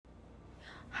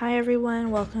Hi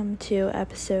everyone, welcome to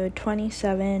episode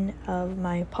 27 of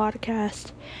my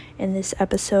podcast. In this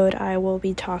episode, I will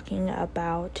be talking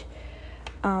about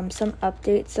some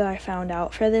updates that I found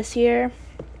out for this year.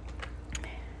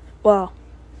 Well,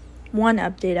 one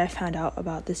update I found out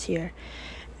about this year,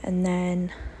 and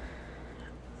then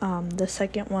the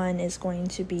second one is going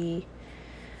to be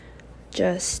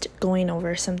just going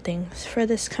over some things for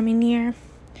this coming year,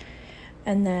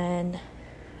 and then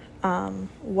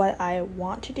what I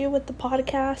want to do with the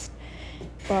podcast,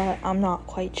 but I'm not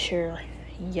quite sure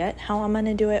yet how I'm going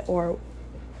to do it, we'll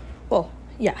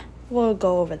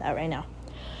go over that right now.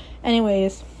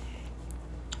 Anyways,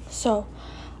 so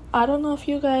I don't know if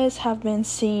you guys have been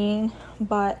seeing,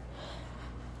 but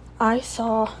I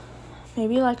saw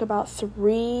maybe like about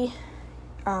three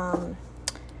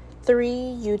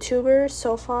YouTubers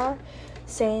so far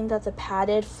saying that the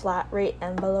padded flat rate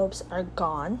envelopes are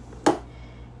gone.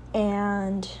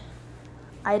 And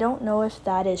I don't know if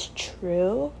that is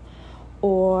true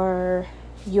or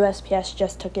USPS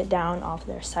just took it down off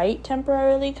their site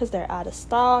temporarily because they're out of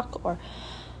stock, or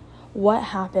what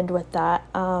happened with that.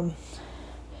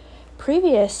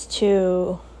 Previous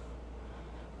to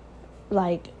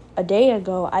like a day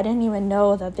ago, I didn't even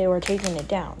know that they were taking it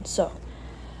down. So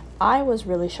I was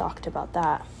really shocked about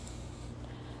that.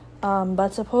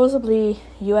 But supposedly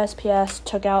USPS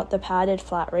took out the padded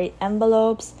flat rate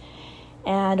envelopes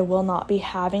and will not be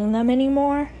having them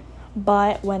anymore.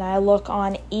 But when I look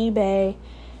on eBay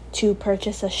to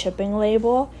purchase a shipping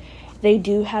label, they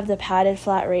do have the padded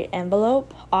flat rate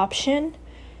envelope option.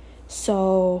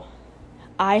 So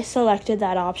I selected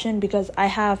that option because I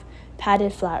have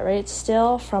padded flat rates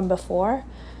still from before.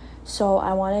 So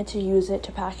I wanted to use it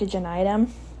to package an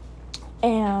item.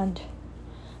 And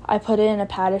I put it in a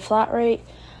padded flat rate.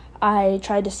 I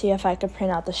tried to see if I could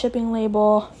print out the shipping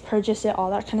label, purchase it,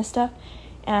 all that kind of stuff,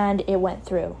 and it went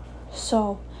through.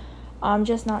 So I'm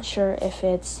just not sure if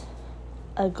it's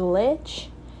a glitch,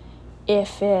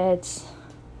 if it's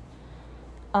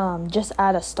just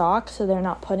out of stock, so they're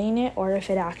not putting it, or if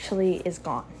it actually is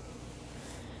gone.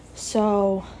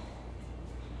 So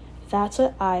that's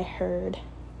what I heard.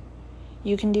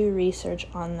 You can do research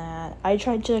on that. I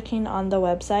tried checking on the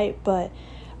website, but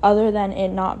other than it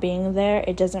not being there,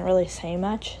 it doesn't really say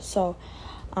much, so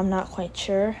I'm not quite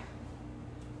sure.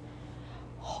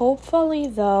 Hopefully,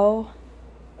 though,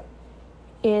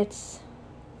 it's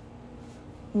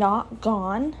not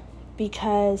gone,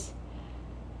 because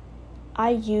I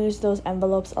use those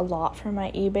envelopes a lot for my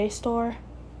eBay store.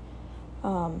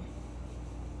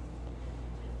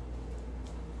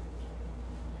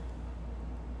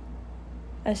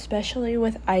 Especially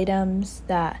with items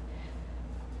that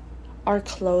are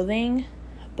clothing,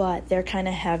 but they're kind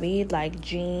of heavy, like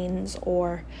jeans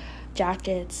or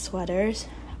jackets, sweaters.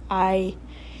 I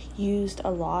used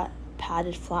a lot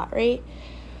padded flat rate,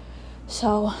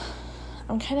 so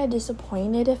I'm kind of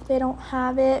disappointed if they don't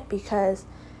have it, because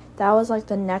that was like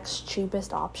the next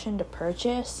cheapest option to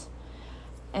purchase.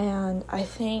 And I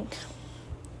think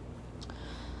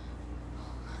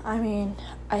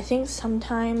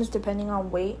sometimes, depending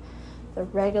on weight, the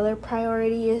regular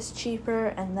priority is cheaper,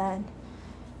 and then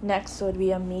next would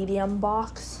be a medium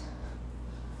box.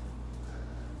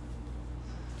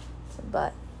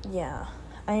 But yeah,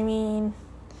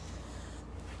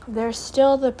 there's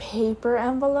still the paper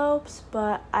envelopes,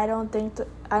 but I don't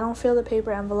feel the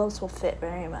paper envelopes will fit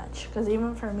very much, because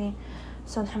even for me,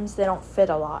 sometimes they don't fit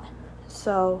a lot.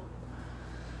 So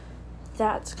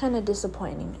that's kind of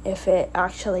disappointing if it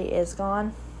actually is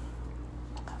gone.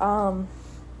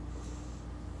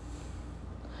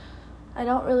 I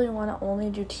don't really want to only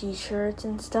do t-shirts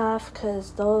and stuff,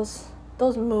 because those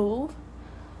move,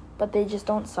 but they just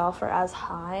don't sell for as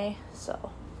high.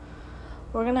 So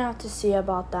we're going to have to see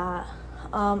about that.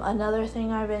 Another thing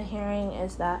I've been hearing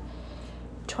is that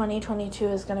 2022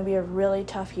 is going to be a really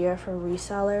tough year for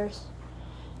resellers.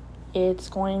 It's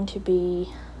going to be,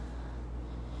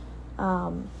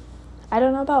 I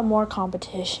don't know about more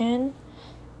competition,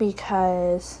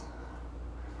 because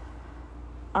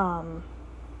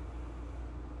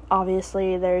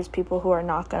obviously there's people who are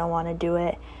not going to want to do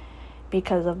it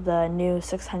because of the new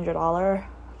 $600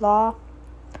 law.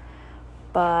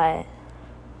 But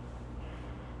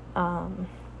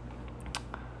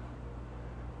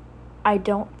I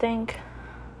don't think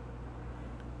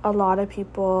a lot of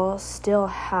people still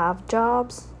have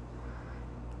jobs.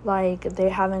 Like, they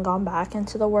haven't gone back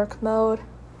into the work mode.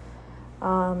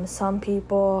 Some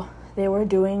people, they were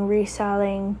doing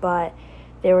reselling, but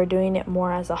they were doing it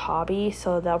more as a hobby,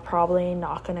 so they're probably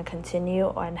not going to continue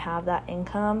and have that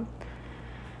income.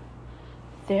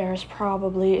 there's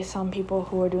probably some people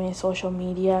who are doing social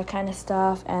media kind of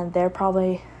stuff, and they're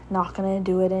probably not going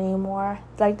to do it anymore.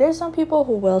 Like, there's some people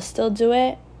who will still do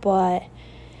it, but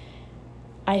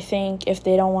I think if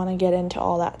they don't want to get into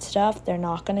all that stuff, they're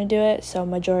not going to do it. So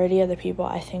majority of the people,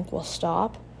 I think, will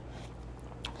stop.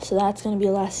 So that's going to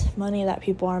be less money that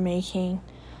people are making.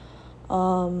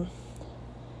 And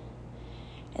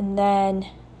then,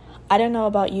 I don't know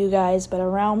about you guys, but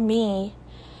around me,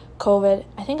 COVID,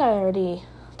 I think I already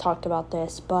talked about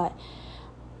this, but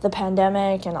the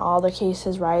pandemic and all the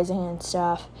cases rising and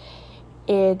stuff,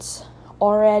 it's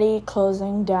already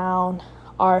closing down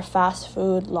our fast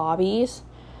food lobbies.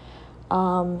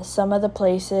 Some of the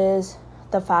places,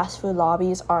 the fast food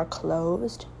lobbies are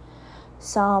closed.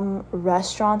 Some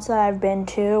restaurants that I've been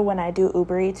to, when I do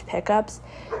Uber Eats pickups,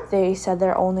 they said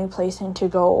they're only placing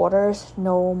to-go orders,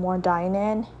 no more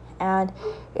dine-in. And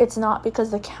it's not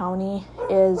because the county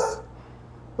is,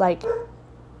 like,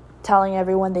 telling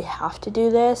everyone they have to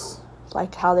do this,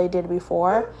 like how they did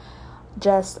before.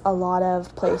 Just a lot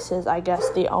of places, I guess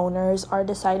the owners are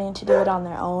deciding to do it on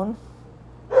their own.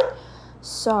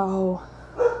 So,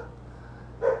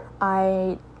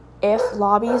 if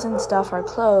lobbies and stuff are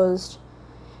closed,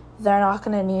 they're not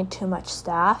going to need too much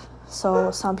staff.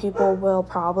 So some people will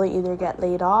probably either get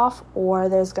laid off, or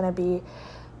there's going to be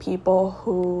people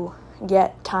who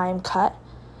get time cut,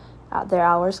 their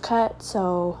hours cut.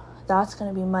 So that's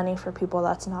going to be money for people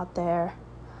that's not there.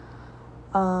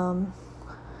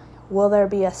 Will there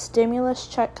be a stimulus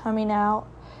check coming out?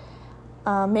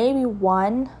 Maybe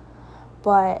one,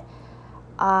 but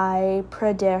I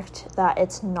predict that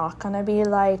it's not going to be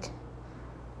like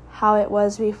how it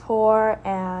was before,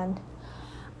 and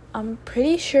I'm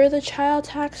pretty sure the child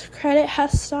tax credit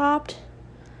has stopped.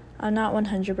 I'm not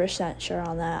 100% sure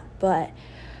on that, but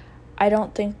I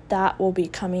don't think that will be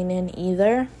coming in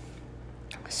either.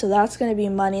 So that's going to be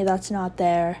money that's not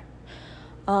there.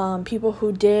 People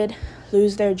who did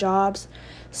lose their jobs,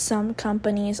 some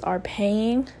companies are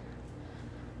paying,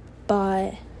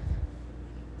 but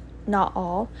not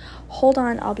all. Hold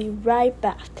on, I'll be right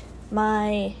back.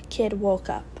 My kid woke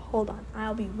up. Hold on,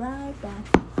 I'll be right back.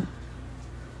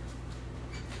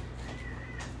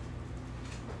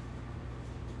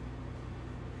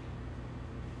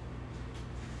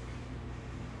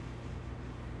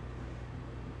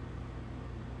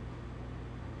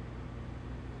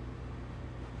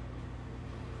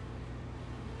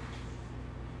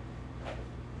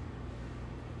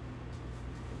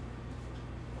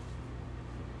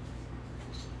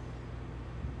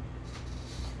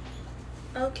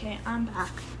 Okay, I'm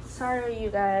back. Sorry, you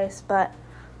guys, but,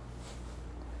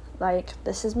 like,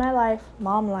 this is my life,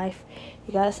 mom life.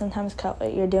 You gotta sometimes cut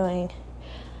what you're doing.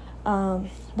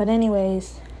 But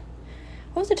anyways,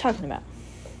 what was I talking about?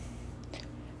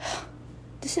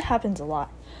 This happens a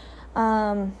lot.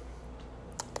 The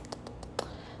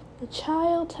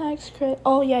child tax credit.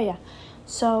 Oh, yeah.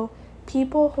 So,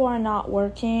 people who are not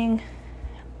working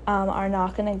are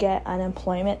not gonna get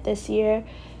unemployment this year,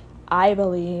 I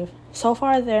believe. So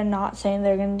far, they're not saying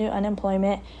they're going to do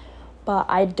unemployment, but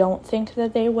I don't think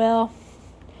that they will.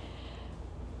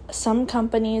 Some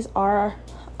companies are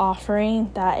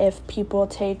offering that if people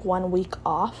take 1 week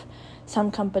off,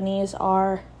 some companies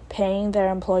are paying their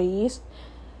employees,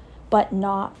 but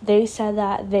they said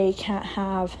that they can't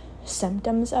have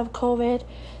symptoms of COVID.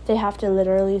 They have to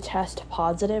literally test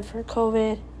positive for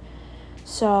COVID.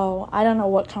 So I don't know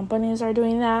what companies are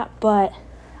doing that, but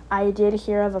I did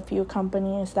hear of a few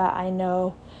companies that I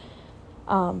know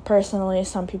personally,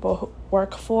 some people who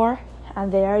work for, and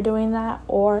they are doing that,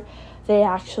 or they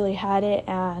actually had it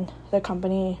and the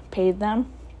company paid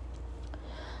them.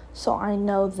 So I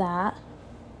know that.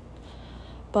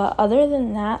 But other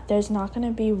than that, there's not going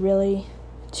to be really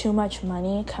too much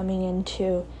money coming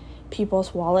into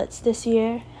people's wallets this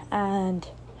year, and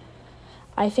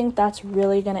I think that's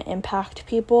really going to impact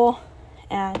people,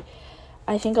 and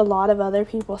I think a lot of other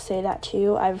people say that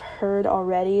too. I've heard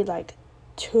already, like,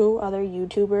 2 other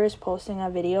YouTubers posting a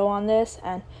video on this,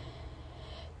 and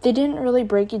they didn't really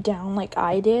break it down like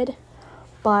I did,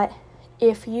 but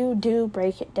if you do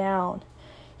break it down,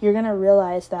 you're going to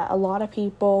realize that a lot of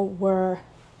people were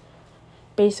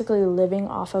basically living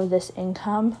off of this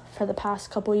income for the past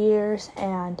couple years,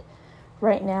 and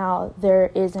right now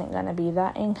there isn't going to be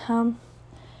that income,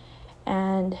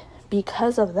 and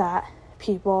because of that,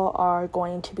 people are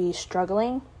going to be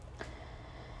struggling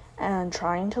and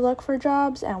trying to look for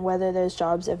jobs, and whether there's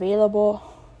jobs available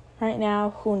right now,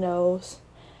 who knows,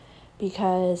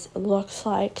 because it looks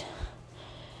like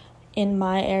in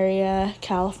my area,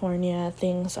 California,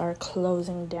 things are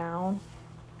closing down,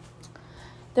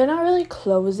 they're not really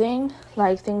closing,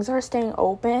 like things are staying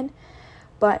open,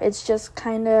 but it's just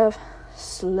kind of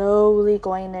slowly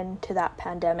going into that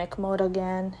pandemic mode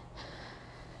again,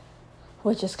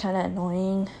 which is kind of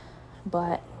annoying.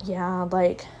 But yeah,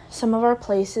 like some of our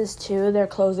places too, they're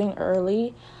closing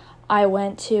early. I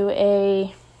went to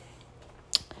a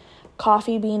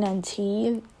coffee bean and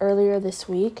tea earlier this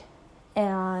week,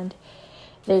 and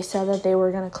they said that they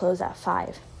were going to close at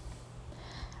 5.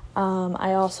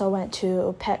 I also went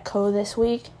to Petco this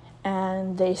week,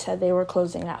 and they said they were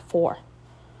closing at 4.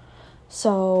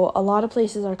 So a lot of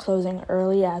places are closing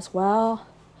early as well.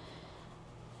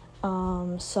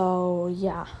 So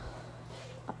yeah,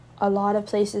 a lot of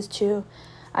places too,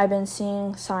 I've been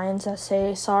seeing signs that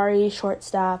say, sorry,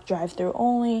 short-staffed, drive-through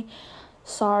only,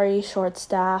 sorry,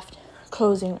 short-staffed,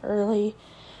 closing early,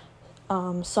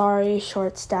 sorry,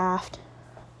 short-staffed,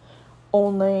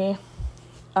 only,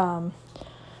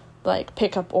 like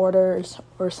pick-up orders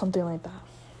or something like that,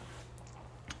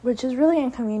 which is really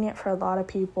inconvenient for a lot of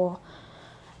people.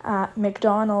 At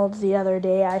McDonald's the other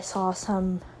day, I saw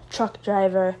some truck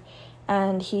driver,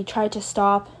 and he tried to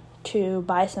stop to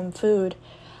buy some food,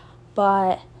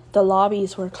 but the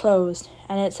lobbies were closed,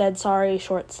 and it said, sorry,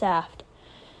 short-staffed.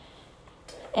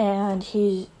 And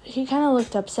he kind of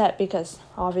looked upset because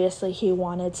obviously he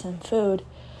wanted some food.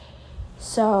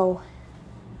 So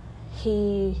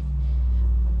he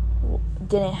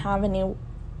didn't have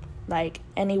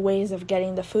any ways of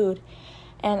getting the food.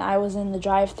 And I was in the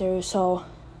drive-thru, so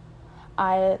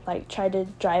I tried to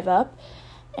drive up,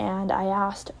 and I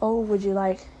asked,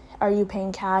 are you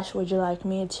paying cash? Would you like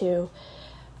me to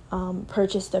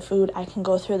purchase the food? I can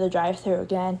go through the drive-thru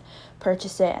again,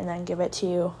 purchase it, and then give it to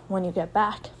you when you get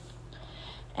back.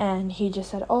 And he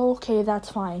just said, oh, okay, that's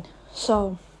fine.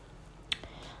 So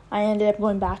I ended up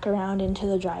going back around into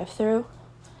the drive-thru,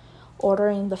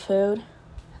 ordering the food.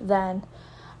 Then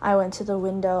I went to the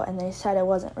window, and they said it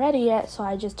wasn't ready yet, so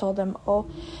I just told them,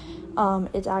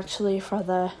 it's actually for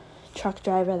the truck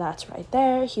driver that's right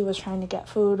there. He was trying to get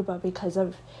food, but because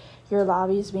of your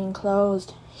lobbies being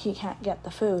closed, he can't get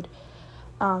the food.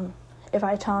 If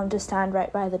I tell him to stand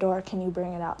right by the door, can you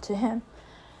bring it out to him?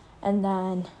 And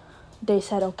then they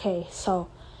said okay. So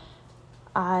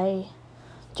I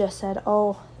just said,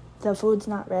 the food's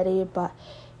not ready, but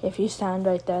if you stand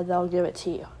right there, they'll give it to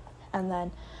you. And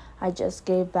then I just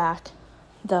gave back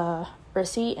the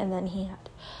receipt, and then he had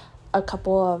a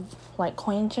couple of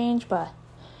coin change, but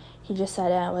he just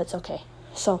said, it's okay.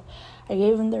 So I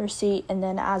gave him the receipt, and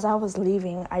then as I was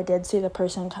leaving, I did see the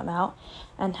person come out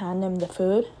and hand him the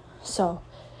food. So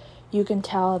you can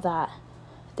tell that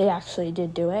they actually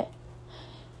did do it.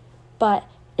 But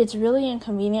it's really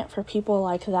inconvenient for people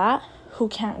like that who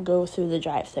can't go through the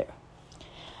drive-thru.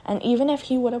 And even if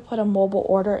he would have put a mobile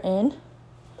order in,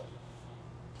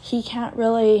 he can't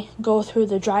really go through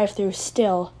the drive-thru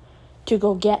still to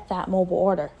go get that mobile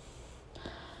order.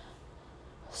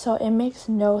 So it makes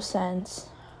no sense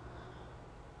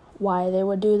why they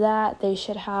would do that. They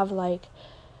should have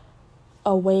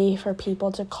a way for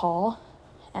people to call,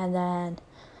 and then,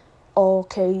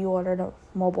 okay, you ordered a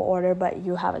mobile order, but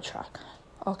you have a truck.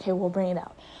 Okay, we'll bring it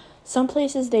out. Some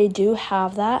places they do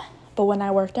have that, but when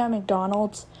I worked at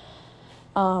McDonald's,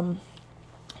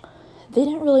 they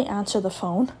didn't really answer the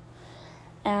phone.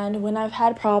 And when I've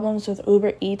had problems with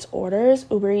Uber Eats orders,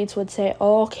 Uber Eats would say,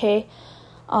 okay,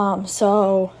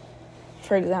 so,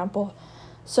 for example,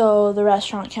 so the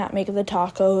restaurant can't make the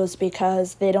tacos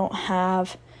because they don't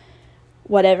have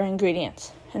whatever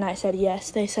ingredients. And I said,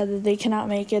 yes. They said that they cannot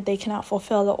make it, they cannot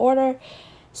fulfill the order,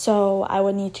 so I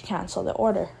would need to cancel the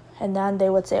order. And then they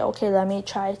would say, okay, let me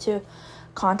try to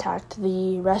contact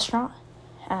the restaurant.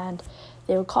 And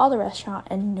they would call the restaurant,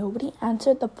 and nobody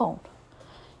answered the phone.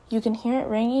 You can hear it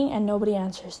ringing, and nobody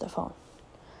answers the phone.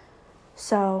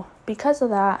 So because of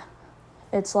that,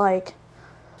 it's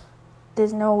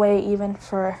there's no way even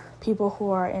for people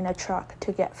who are in a truck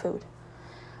to get food,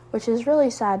 which is really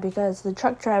sad because the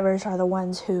truck drivers are the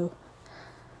ones who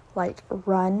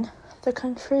run the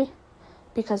country,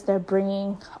 because they're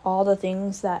bringing all the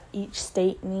things that each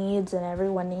state needs and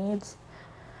everyone needs.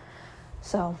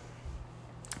 So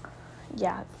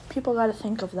yeah, people got to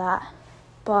think of that.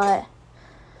 But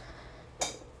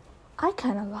I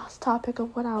kind of lost topic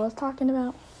of what I was talking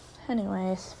about.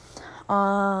 Anyways,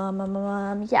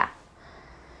 yeah.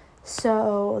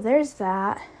 So there's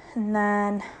that, and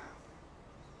then,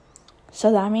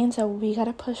 so that means that we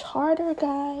gotta push harder,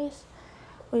 guys.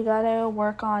 We gotta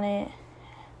work on it.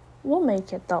 We'll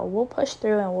make it though. We'll push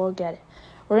through and we'll get it.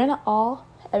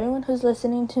 Everyone who's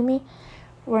listening to me,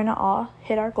 we're gonna all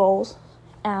hit our goals,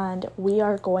 and we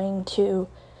are going to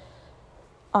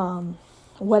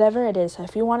whatever it is.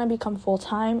 If you want to become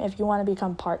full-time, if you want to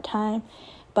become part-time,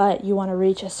 but you want to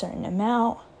reach a certain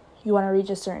amount,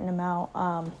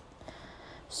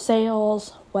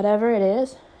 sales, whatever it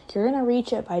is, you're going to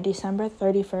reach it by December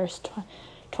 31st,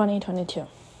 2022.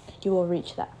 You will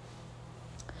reach that.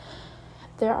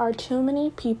 There are too many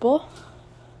people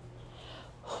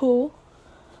who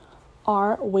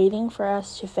are waiting for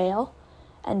us to fail,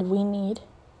 and we need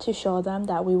to show them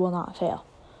that we will not fail.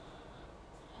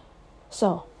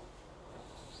 So,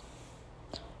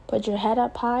 put your head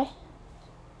up high,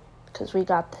 because we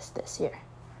got this year.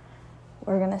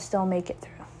 We're going to still make it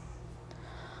through.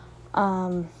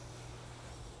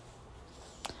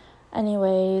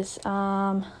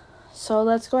 So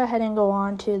let's go ahead and go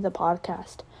on to the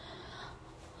podcast.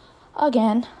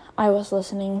 Again, I was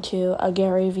listening to a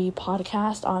Gary Vee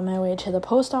podcast on my way to the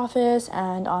post office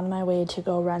and on my way to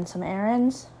go run some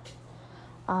errands.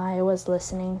 I was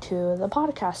listening to the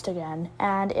podcast again.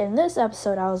 And in this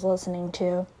episode I was listening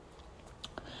to,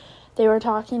 they were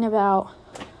talking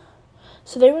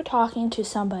to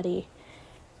somebody,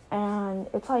 and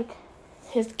it's like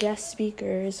his guest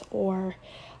speakers or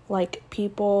like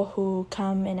people who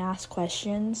come and ask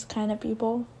questions kind of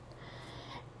people.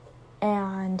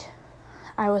 And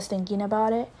I was thinking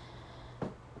about it.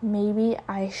 Maybe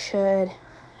I should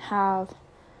have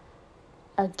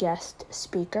a guest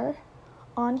speaker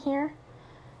on here,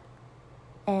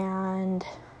 and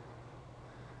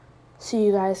so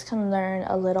you guys can learn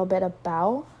a little bit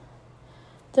about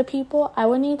the people. I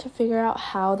would need to figure out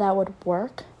how that would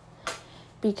work,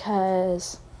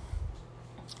 because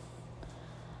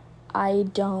I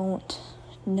don't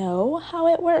know how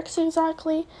it works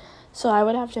exactly, so I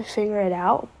would have to figure it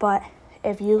out. But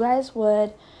if you guys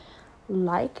would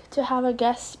like to have a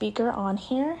guest speaker on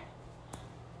here,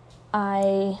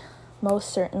 I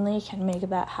most certainly can make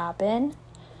that happen.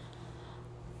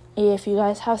 If you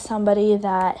guys have somebody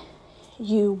that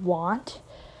you want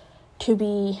to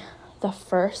be the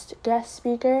first guest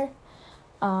speaker,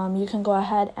 you can go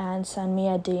ahead and send me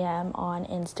a DM on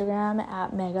Instagram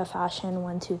at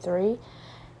megafashion123,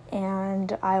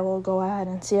 and I will go ahead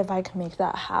and see if I can make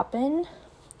that happen.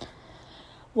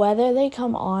 Whether they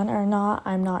come on or not,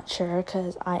 I'm not sure,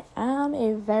 because I am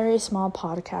a very small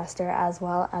podcaster, as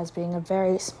well as being a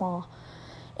very small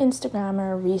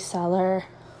Instagrammer, reseller,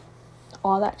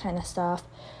 all that kind of stuff.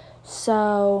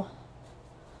 So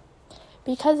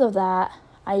because of that,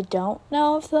 I don't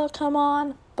know if they'll come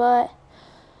on, but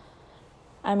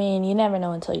I mean, you never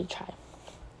know until you try.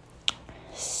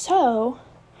 So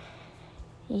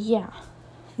yeah,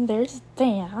 there's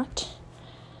that.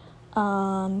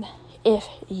 If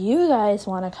you guys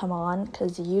want to come on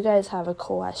because you guys have a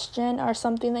question or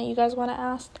something that you guys want to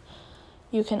ask,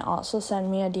 you can also send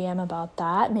me a DM about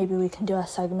that. Maybe we can do a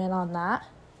segment on that.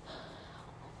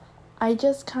 I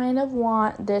just kind of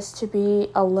want this to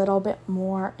be a little bit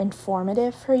more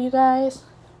informative for you guys,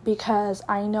 because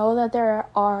I know that there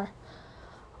are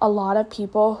a lot of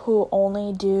people who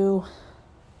only do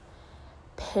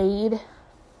paid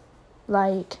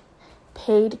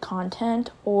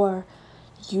content or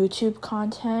YouTube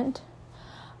content.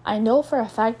 I know for a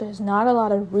fact there's not a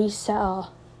lot of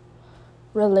resale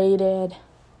related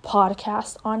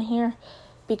podcasts on here,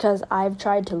 because I've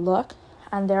tried to look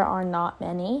and there are not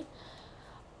many.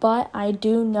 But I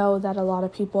do know that a lot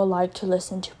of people like to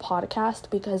listen to podcasts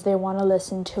because they want to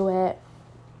listen to it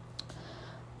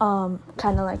kind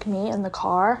of like me in the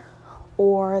car,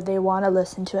 or they want to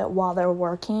listen to it while they're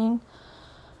working.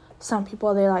 Some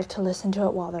people, they like to listen to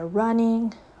it while they're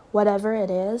running, whatever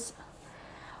it is.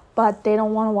 But they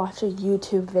don't want to watch a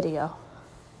YouTube video,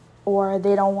 or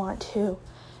they don't want to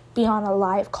be on a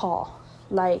live call.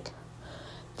 Like,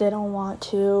 they don't want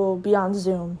to be on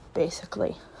Zoom,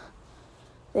 basically.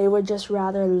 They would just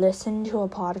rather listen to a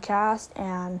podcast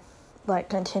and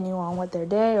continue on with their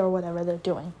day or whatever they're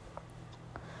doing.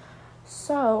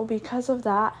 So because of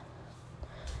that,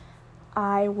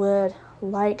 I would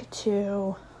like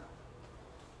to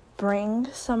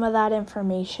bring some of that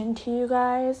information to you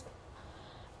guys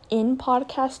in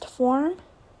podcast form,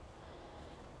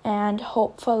 and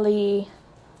hopefully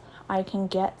I can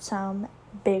get some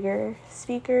bigger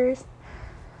speakers,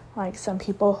 like some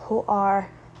people who are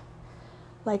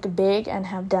big and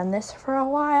have done this for a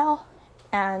while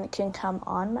and can come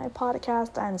on my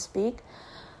podcast and speak.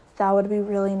 That would be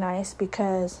really nice,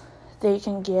 because they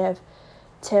can give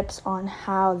tips on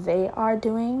how they are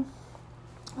doing,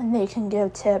 and they can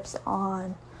give tips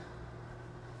on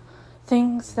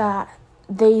things that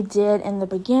they did in the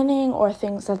beginning or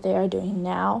things that they are doing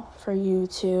now for you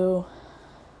to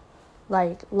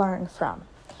learn from.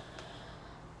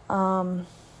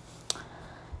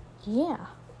 Yeah.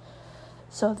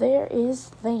 So there is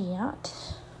that.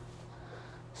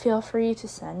 Feel free to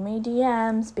send me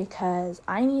DMs because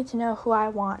I need to know who I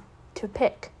want to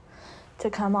pick to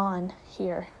come on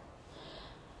here.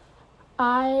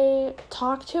 I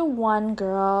talked to one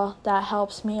girl that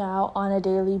helps me out on a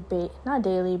not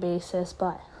daily basis,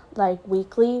 but like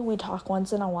weekly. We talk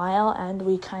once in a while and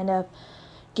we kind of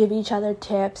give each other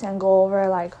tips and go over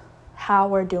like how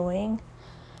we're doing,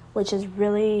 which is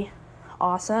really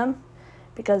awesome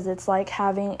because it's like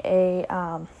having a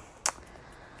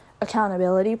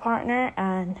accountability partner,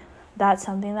 and that's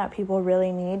something that people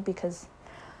really need because,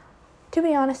 to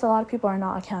be honest, a lot of people are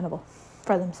not accountable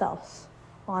for themselves,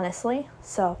 honestly.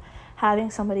 So having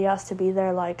somebody else to be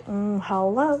there like,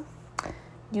 hello,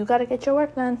 you got to get your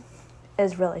work done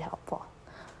is really helpful.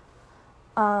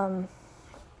 So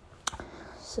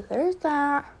there's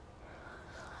that.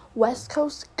 West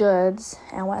Coast Goods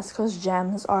and West Coast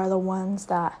Gems are the ones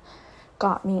that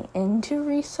got me into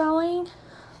reselling.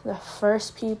 The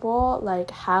first people, like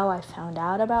how I found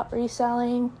out about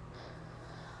reselling.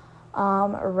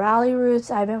 Rally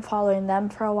Roots, I've been following them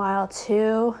for a while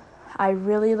too. I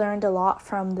really learned a lot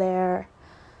from their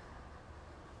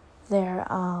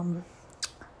yard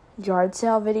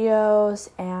sale videos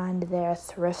and their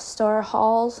thrift store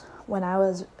hauls. When I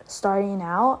was starting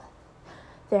out,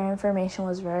 their information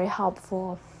was very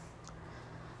helpful.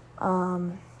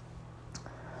 Who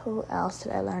else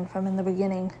did I learn from in the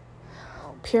beginning?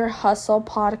 Pure Hustle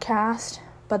podcast,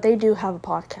 but they do have a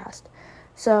podcast.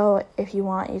 So if you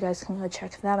want, you guys can go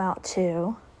check them out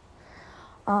too.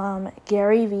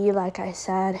 Gary Vee, like I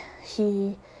said,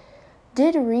 he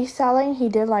did reselling. He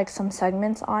did like some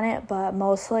segments on it, but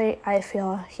mostly I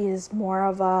feel he's more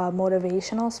of a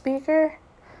motivational speaker,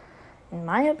 in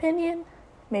my opinion.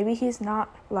 Maybe he's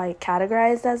not like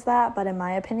categorized as that, but in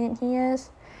my opinion he is.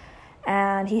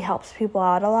 And he helps people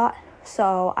out a lot.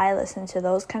 So I listen to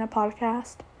those kind of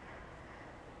podcasts.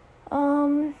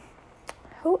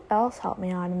 Who else helped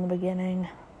me out in the beginning?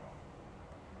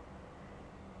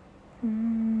 I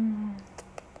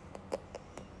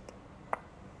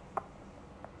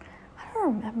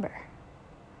don't remember.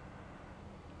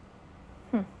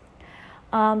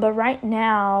 But right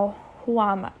now, who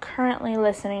I'm currently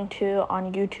listening to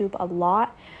on YouTube a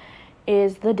lot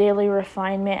is The Daily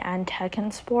Refinement and Tech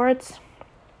and Sports.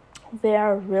 They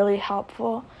are really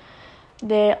helpful.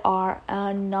 They are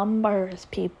numbers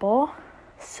people,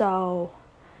 so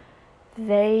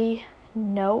they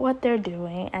know what they're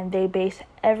doing and they base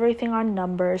everything on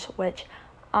numbers, which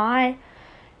I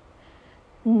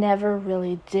never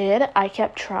really did. I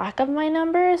kept track of my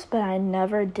numbers, but I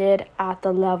never did at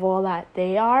the level that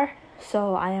they are.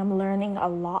 So I am learning a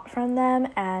lot from them,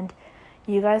 and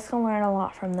you guys can learn a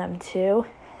lot from them too.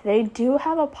 They do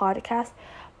have a podcast,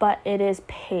 but it is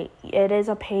paid. It is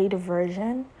a paid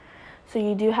version. So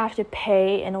you do have to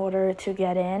pay in order to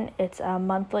get in. It's a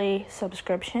monthly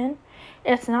subscription.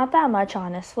 It's not that much,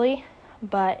 honestly,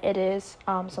 but it is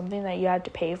something that you have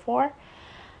to pay for.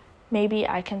 Maybe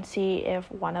I can see if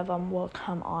one of them will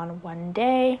come on one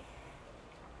day.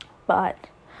 But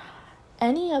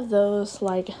any of those,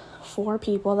 like 4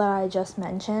 people that I just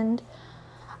mentioned,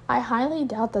 I highly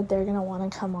doubt that they're going to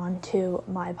want to come on to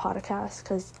my podcast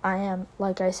because I am,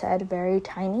 like I said, very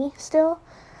tiny still.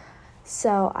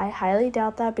 So I highly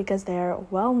doubt that because they're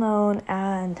well-known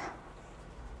and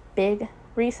big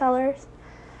resellers.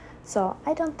 So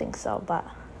I don't think so, but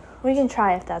we can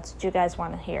try if that's what you guys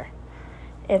want to hear.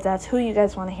 If that's who you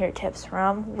guys want to hear tips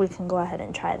from, we can go ahead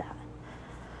and try that.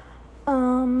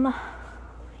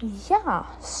 Yeah,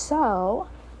 so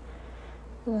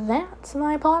that's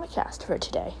my podcast for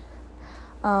today.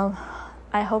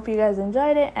 I hope you guys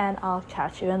enjoyed it, and I'll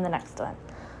catch you in the next one.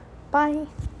 Bye.